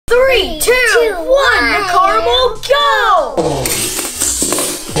3, 2, 1, Mecardimal, go!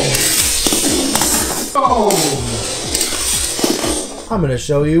 Oh. I'm going to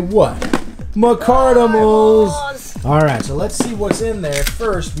show you what? Mecardimals. All right, so let's see what's in there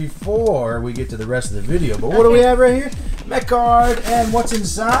first before we get to the rest of the video. But what do we have right here? Mecard, and what's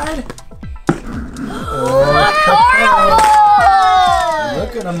inside?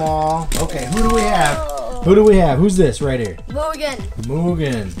 Look at them all. Okay, who do we have? Who do we have? Who's this right here? Mugan.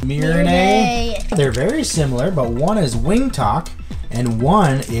 Mugan. Mirene. They're very similar, but one is Wingtok and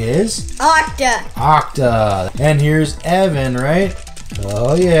one is Octa. Octa. And here's Evan, right?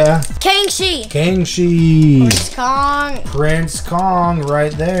 Oh yeah. Kangshi. Kangshi. Prince Kong. Prince Kong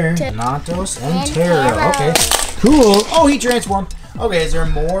right there. Tanatos and Tador. Okay. Cool. Oh, he transformed. Okay, is there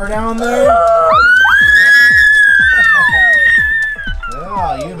more down there?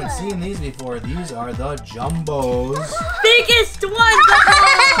 Oh, you haven't seen these before. These are the Jumbos. Biggest one.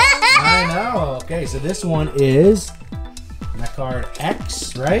 I know. Okay, so this one is Mecard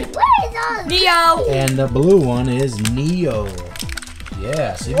X, right? Neo. And the blue one is Neo.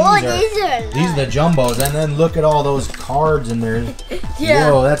 Yeah, see, these are the Jumbos. And then look at all those cards in there. Yeah.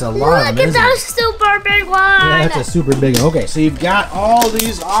 Whoa, that's a lot of them. Look at those super big ones. Yeah, that's a super big one. Okay, so you've got all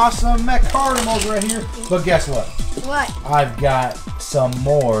these awesome Mecardimals right here. But guess what? What? I've got some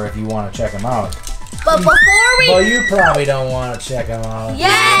more if you want to check them out. But before we... Well, you probably don't want to check them out.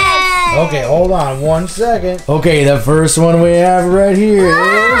 Yes! Okay, hold on 1 second. Okay, the first one we have right here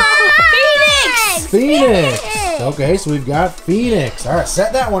is... Phoenix! Okay, so we've got Phoenix. All right,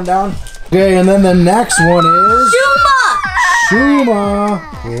 set that one down. Okay, and then the next one is... Shuma!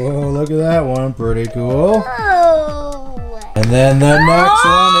 Whoa, look at that one. Pretty cool. And then the next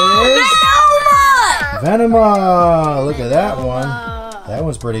one is... Venoma! Look at that one. That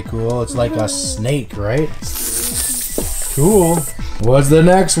one's pretty cool. It's like a snake, right? Cool. What's the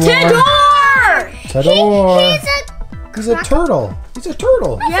next one? Tador! Tador. He's a turtle. He's a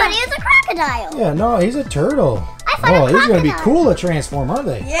turtle. I thought he was a crocodile. Yeah, no, he's a turtle. Oh, these are going to be cool to transform, aren't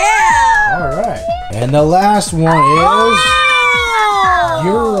they? Yeah! All right. And the last one is...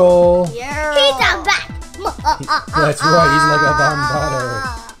 Yurl. He's a bat. That's right, he's like a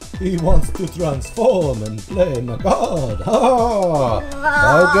vampire. He wants to transform and play Mecard. Oh.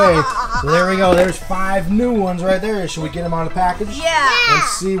 Okay, so there we go. There's 5 new ones right there. Should we get them out of the package? Yeah. And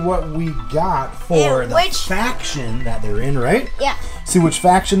see what we got for the faction that they're in, right? Yeah. See which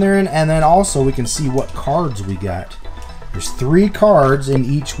faction they're in, and then also we can see what cards we got. There's 3 cards in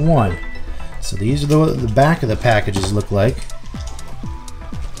each one. So these are what the back of the packages look like.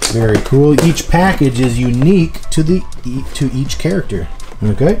 Very cool. Each package is unique to each character.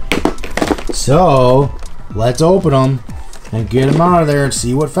 Okay, so let's open them and get them out of there and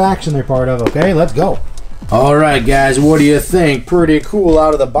see what faction they're part of. Okay, let's go. All right, guys, what do you think? Pretty cool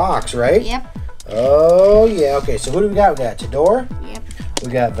out of the box, right? Yep. Oh, yeah. Okay, so who do we got? We got Tador. Yep.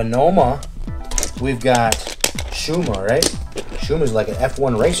 We got Venoma. We've got Shuma, right? Shuma's like an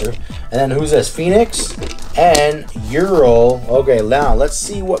F1 racer. And then who's this? Phoenix and Yurl. Okay, now let's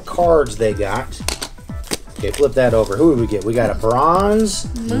see what cards they got. Okay, flip that over. Who do we get? We got a bronze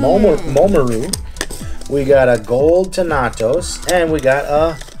Momaru. We got a gold Tanatos. And we got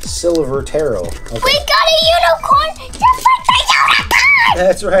a silver Taro. Okay. We got a unicorn just like the unicorn!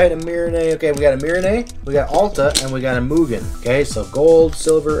 That's right, a Mirene. Okay, we got a Mirene, we got Octa, and we got a Mugan. Okay, so gold,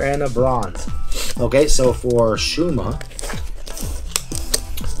 silver, and a bronze. Okay, so for Shuma,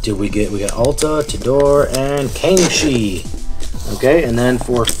 we got Octa, Tador, and Kangshi. Okay, and then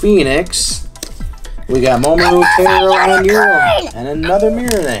for Phoenix, we got Momaru, Taro, and Yurl. And another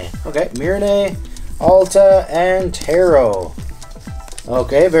Mirene. Okay, Mirene, Octa, and Taro.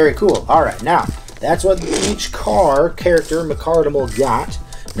 Okay, very cool. Alright, now, that's what each character Mecardimal got.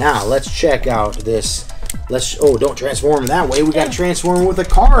 Now, let's check out this. Oh, don't transform that way. We got to transform with a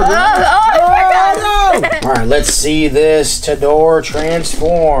card. Right? Oh, no! Alright, let's see this Tador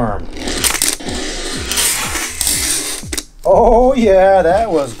transform. Oh, yeah,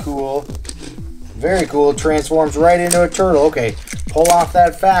 that was cool. Very cool. Transforms right into a turtle. Okay, pull off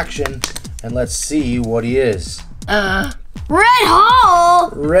that faction and let's see what he is. Red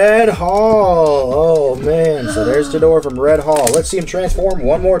Hall! Red Hall. Oh, man. So there's Tador from Red Hall. Let's see him transform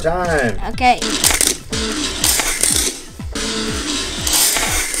one more time. Okay.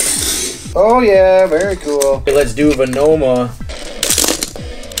 Oh, yeah. Very cool. Okay, let's do Venoma.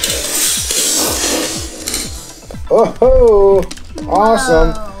 Oh,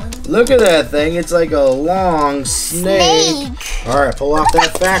 awesome. Whoa. Look at that thing. It's like a long snake. All right, pull off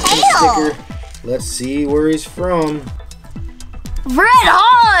that faction sticker. Let's see where he's from. Red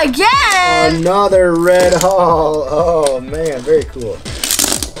Hall again! Another Red Hall. Oh, man. Very cool.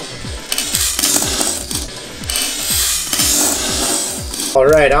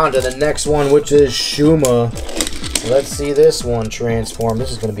 Alright, on to the next one, which is Shuma. Let's see this one transform.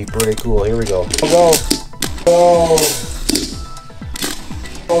 This is going to be pretty cool. Here we go. Go. Go.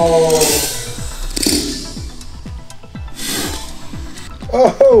 Go.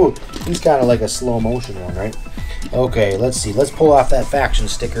 Oh, he's kind of like a slow motion one, right? Okay, let's see. Let's pull off that faction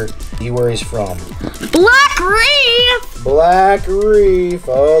sticker. See where he's from. Black Reef! Black Reef.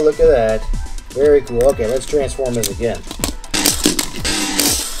 Oh, look at that. Very cool. Okay, let's transform this again.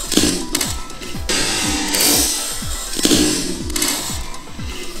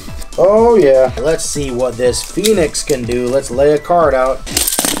 Oh, yeah. Let's see what this Phoenix can do. Let's lay a card out.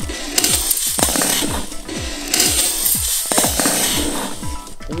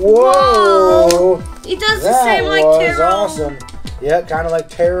 Whoa! He does the same like Taro. Taro. That was awesome. Yeah, kind of like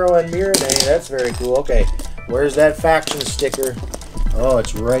Taro and Mirne. That's very cool. Okay, where's that faction sticker? Oh,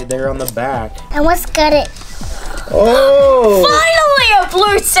 it's right there on the back. I almost got it. Oh! Finally a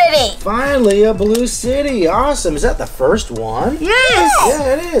blue city! Finally a blue city. Awesome. Is that the first one? Yes!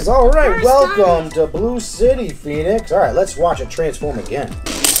 Yeah, it is. All right, First welcome to Blue City, Phoenix. All right, let's watch it transform again.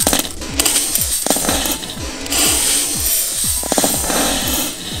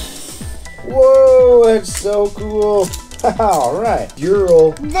 Whoa, that's so cool. All right,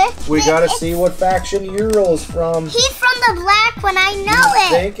 Yurl. We gotta see what faction Yurl's from. He's from the black one. I know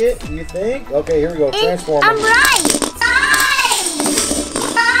You think it? You think? Okay, here we go. Transform. I'm right.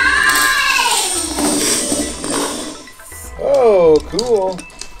 Oh, cool.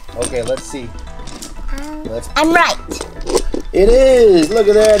 Okay, let's see. I'm right. It is. Look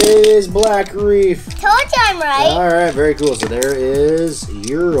at that. It is Black Reef. Told you I'm right. All right, very cool. So there is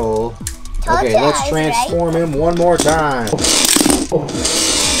Yurl. Told Okay, you I let's was transform him one more time.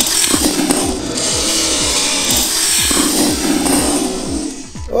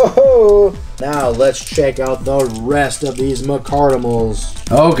 Oh, now let's check out the rest of these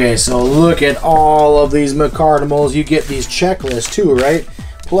Mecardimals. Okay, so look at all of these Mecardimals. You get these checklists too, right?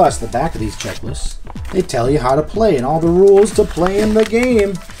 Plus, the back of these checklists, they tell you how to play and all the rules to play in the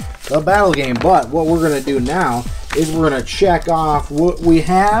game, the battle game. But what we're going to do now is we're going to check off what we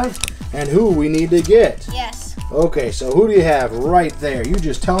have and who we need to get. Yes. Okay, so who do you have right there? You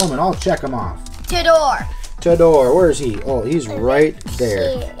just tell them and I'll check them off. Tador. Tador, where is he? Oh, he's right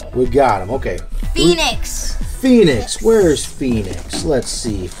there. We got him. Okay. Phoenix. Phoenix. Where's Phoenix? Let's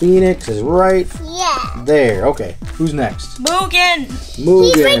see. Phoenix is right there. Okay. Who's next? Mugan.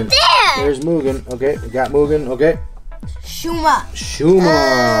 Mugan. He's right there. There's Mugan. Okay. We got Mugan. Okay. Shuma.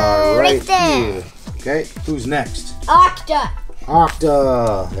 Shuma. right there. here. Okay. Who's next? Octa.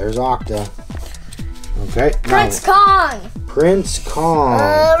 Octa. There's Octa. Okay. now- Predcons. Prince Kong.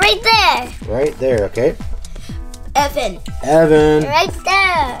 Right there. Right there. Okay. Evan. Evan. Right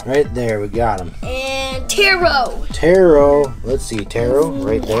there. Right there. We got him. And Taro. Taro. Let's see. Taro.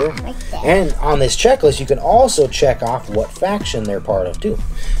 Right there. Right there. And on this checklist, you can also check off what faction they're part of, too.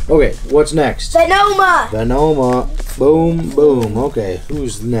 Okay, what's next? Venoma. Venoma. Boom, boom. Okay,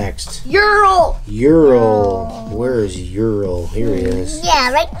 who's next? Yurl. Yurl. Where's Yurl? Here he is.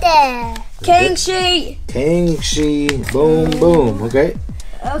 Yeah, right there. Kangshi. Kangshi. Boom, boom. Okay.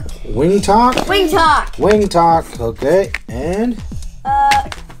 Okay. Wingtok. Wingtok. Wingtok. Okay. And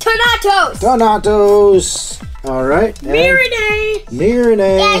Tanatos. Tanatos. All right. and Mirne. Mirne.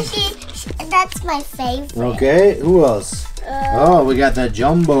 Yeah, that's my favorite. Okay, who else? Oh, we got the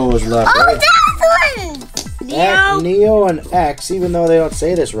Jumbos left. Oh, right? that one. Neo and X, even though they don't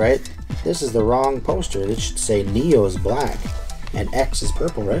say this right, this is the wrong poster. It should say Neo is black and X is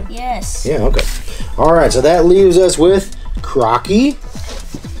purple, right? Yes. Yeah, okay. All right, so that leaves us with Crocky,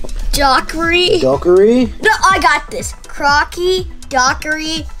 Dockery. Dockery, No, I got this. Crocky,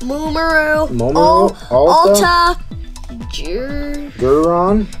 Dockery, Moomaru, Momoru, Alta,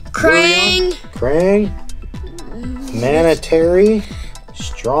 Guron, Krang, Manatary,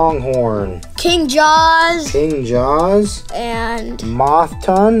 Stronghorn, King Jaws, King Jaws, and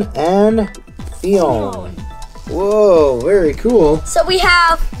Mothton, and Theon. Whoa, very cool. so we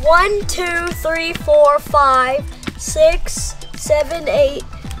have 1, 2, 3, 4, 5, 6, 7, 8,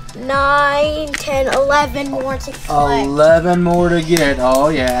 9, 10, 11 more to collect. 11 more to get. Oh,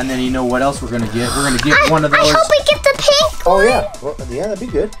 yeah. And then you know what else we're going to get? We're going to get one of those. I hope we get the pink Oh, one. yeah. Well, yeah, that'd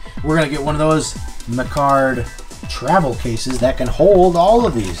be good. We're going to get one of those Mecard travel cases that can hold all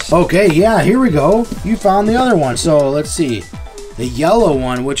of these. Okay, yeah, here we go. You found the other one. So let's see. The yellow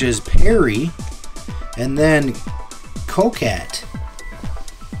one, which is Perry. And then Coquette.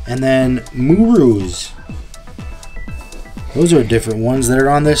 And then Murus. Those are different ones that are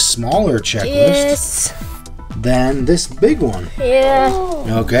on this smaller checklist. Yes. than this big one. Yeah.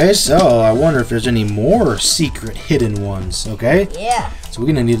 Okay, so I wonder if there's any more secret hidden ones, okay? Yeah. So we're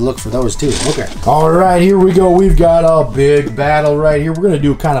gonna need to look for those too. Okay. All right, here we go. We've got a big battle right here. We're gonna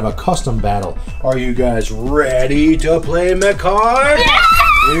do kind of a custom battle. Are you guys ready to play Mecard? Yeah!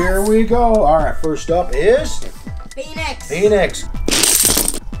 Here we go. All right, first up is Phoenix. Phoenix.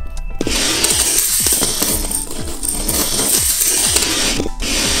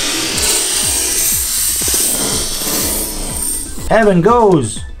 Heaven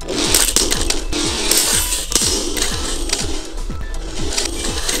goes.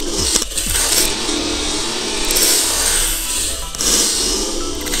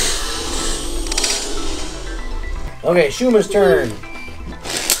 Okay, Shuma's turn.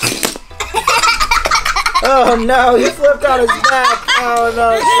 Oh no, he flipped on his back. Oh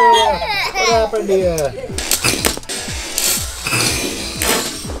no, Shuma. What happened to you?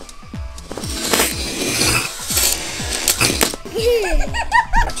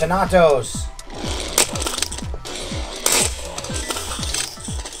 Tanatos.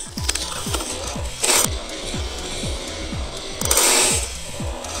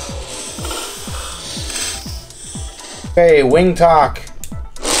 Okay, Wingtok.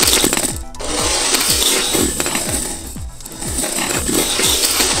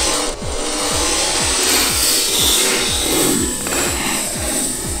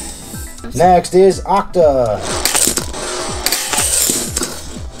 Next is Octa.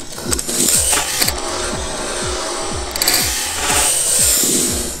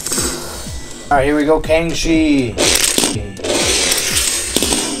 All right, here we go, Kangshi.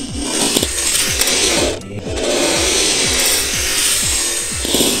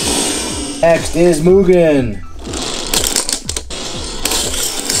 Next is Mugan.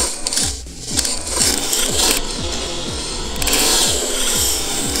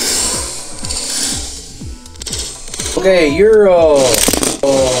 Okay, Yurl.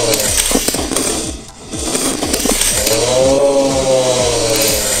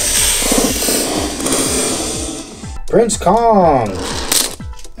 Prince Kong.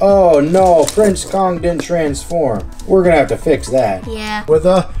 Oh no, Prince Kong didn't transform. We're gonna have to fix that. Yeah. With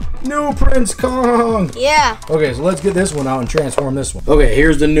a new Prince Kong. Yeah. Okay, so let's get this one out and transform this one. Okay,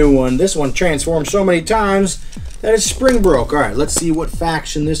 here's the new one. This one transformed so many times that it's spring broke. All right, let's see what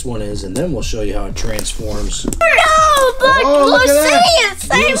faction this one is, and then we'll show you how it transforms. No, Blue City is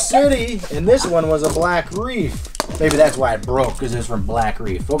Blue same. City, and this one was a Black Reef. Maybe that's why it broke, because it's from Black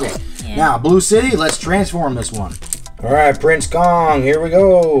Reef. Okay, now Blue City, let's transform this one. All right, Prince Kong, here we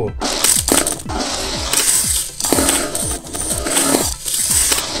go.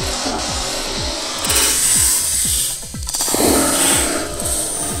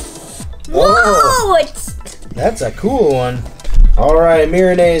 Whoa! That's a cool one. All right,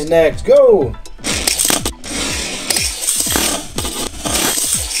 Mirene's next. Go.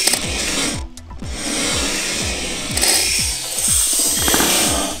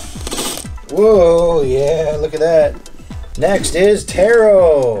 Whoa, yeah, look at that. Next is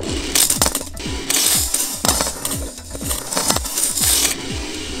Tador.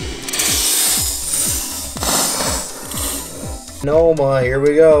 Venoma, here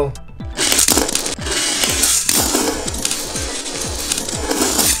we go.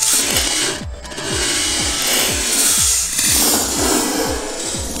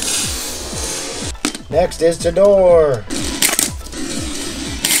 Next is Tador.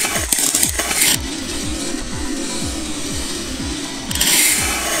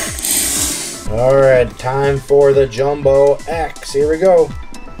 Alright, time for the Jumbo X. Here we go.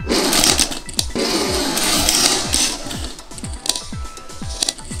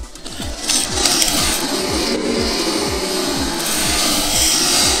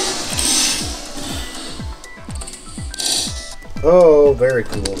 Oh, very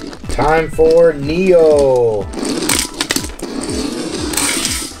cool. Time for Neo.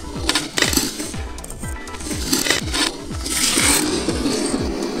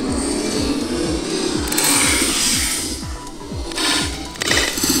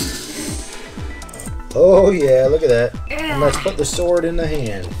 Oh yeah, look at that. And let's put the sword in the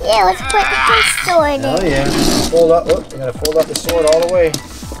hand. Yeah, let's put the sword in. Oh yeah. Fold up. Oh, you gotta fold up the sword all the way.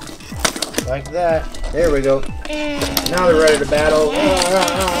 Like that. There we go. Now they're ready to battle.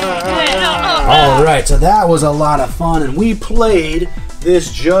 Alright, so that was a lot of fun, and we played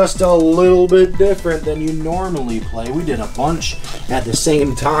this just a little bit different than you normally play. We did a bunch at the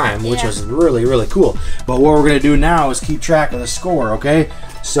same time, which was really, really cool. But what we're going to do now is keep track of the score, okay?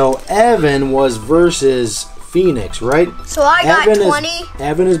 So Evan was versus Phoenix, right? So I got 20.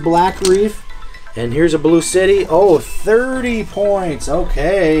 Evan is Black Reef, and here's a Blue City. Oh, 30 points.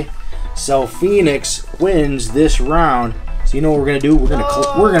 Okay. So Phoenix wins this round. So you know what we're gonna do? We're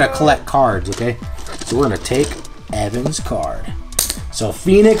gonna collect cards, okay? So we're gonna take Evan's card. So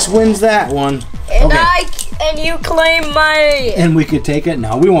Phoenix wins that one. And and you claim my. And we could take it.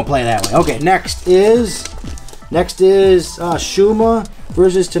 No, we won't play that way. Okay, next is Shuma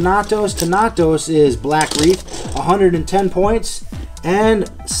versus Tanatos. Tanatos is Black Reef, 110 points and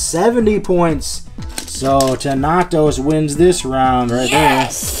 70 points. So Tanatos wins this round right there.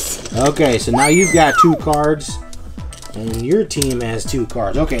 Okay, so now you've got 2 cards, and your team has 2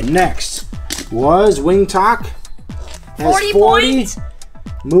 cards. Okay, next was Wingtok. Has 40 points.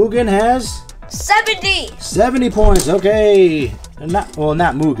 Mugan has 70 points. Okay, not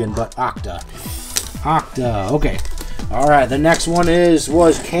Mugan, but Octa. Okay. All right. The next one was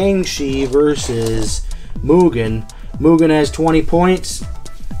Kangshi versus Mugan. Mugan has 20 points,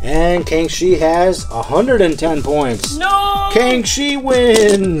 and Kangshi has 110 points. No. Kangshi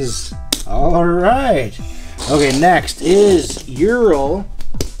wins. All right. Okay. Next is Yurl,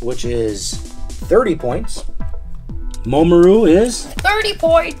 which is 30 points. Momaru is 30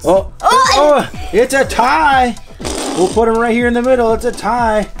 points. Oh, it's a tie. We'll put him right here in the middle. It's a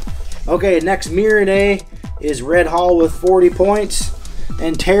tie. Okay, next Mirene is Red Hall with 40 points.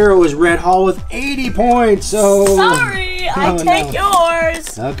 And Taro is Red Hall with 80 points. So sorry, I take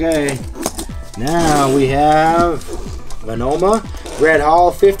yours. Okay. Now we have Venoma. Red Hall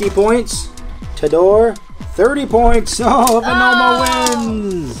 50 points. Tador 30 points. So Venoma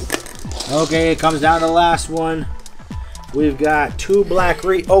wins. Okay, it comes down to the last one. We've got 2 Black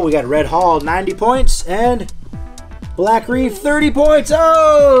Reef. Oh, we got Red Hall 90 points and Black Reef 30 points.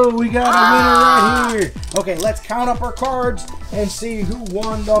 Oh, we got a winner right here. Okay, let's count up our cards and see who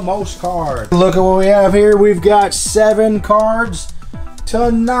won the most cards. Look at what we have here. We've got 7 cards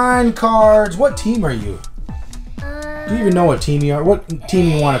to 9 cards. What team are you? Do you even know what team you are? What team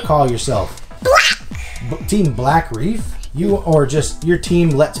you want to call yourself? Black. Team Black Reef? You or just your team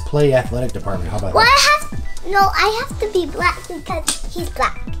Let's Play Athletic Department? How about that? I have to be black because he's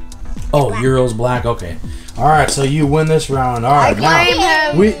black. Oh, Yurl's black. Okay. All right. So you win this round. All right.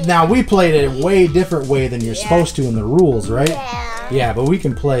 Now we played it a way different way than you're supposed to in the rules, right? Yeah. But we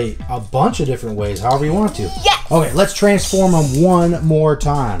can play a bunch of different ways, however you want to. Yes. Okay. Let's transform them one more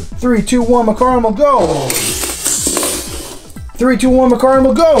time. 3, 2, 1. Mecardimals go. 3, 2, 1.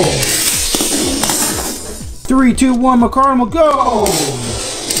 Mecardimals go. 3, 2, 1. Mecardimals go.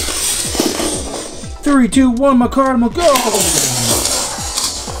 3, 2, 1. Mecardimals go.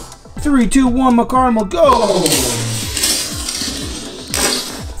 3, 2, 1. Mecardimals go.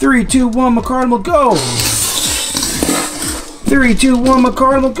 3, 2, 1. Mecardimals go. 3, 2, 1.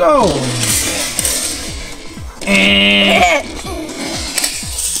 Mecardimals go. And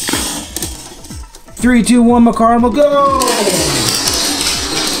 3, 2, 1. Mecardimals go.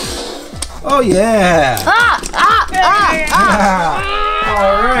 Oh yeah.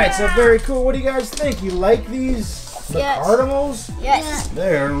 All right, so very cool. What do you guys think? You like these Mecardimals? Yes.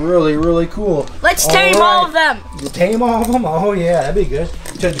 They're really, really cool. Let's tame all of them. You tame all of them? Oh yeah, that'd be good.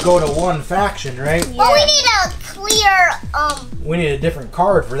 To go to one faction, right? Yeah. Well, we need a clear, We need a different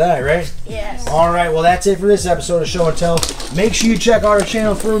card for that, right? Yes. All right, well that's it for this episode of Show and Tell. Make sure you check out our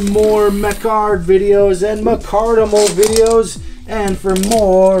channel for more Mecard videos and Mecardimal videos, and for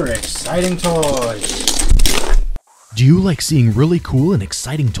more exciting toys. Do you like seeing really cool and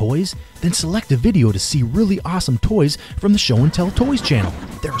exciting toys? Then select a video to see really awesome toys from the Show and Tell Toys channel.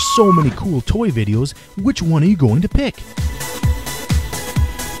 There are so many cool toy videos. Which one are you going to pick?